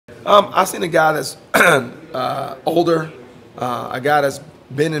I've seen a guy that's older, a guy that's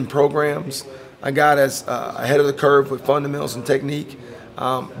been in programs, a guy that's ahead of the curve with fundamentals and technique.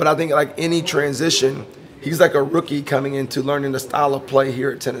 But I think like any transition, he's like a rookie coming into learning the style of play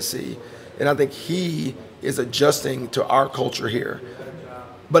here at Tennessee. And I think he is adjusting to our culture here.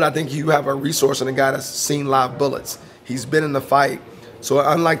 But I think you have a resource in a guy that's seen live bullets. He's been in the fight. So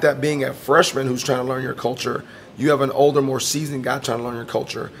unlike that being a freshman who's trying to learn your culture, you have an older, more seasoned guy trying to learn your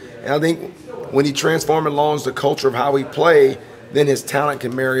culture. And I think when he transforms and learns the culture of how we play, then his talent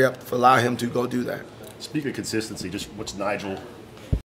can marry up to allow him to go do that. Speaking of consistency, just what's Nigel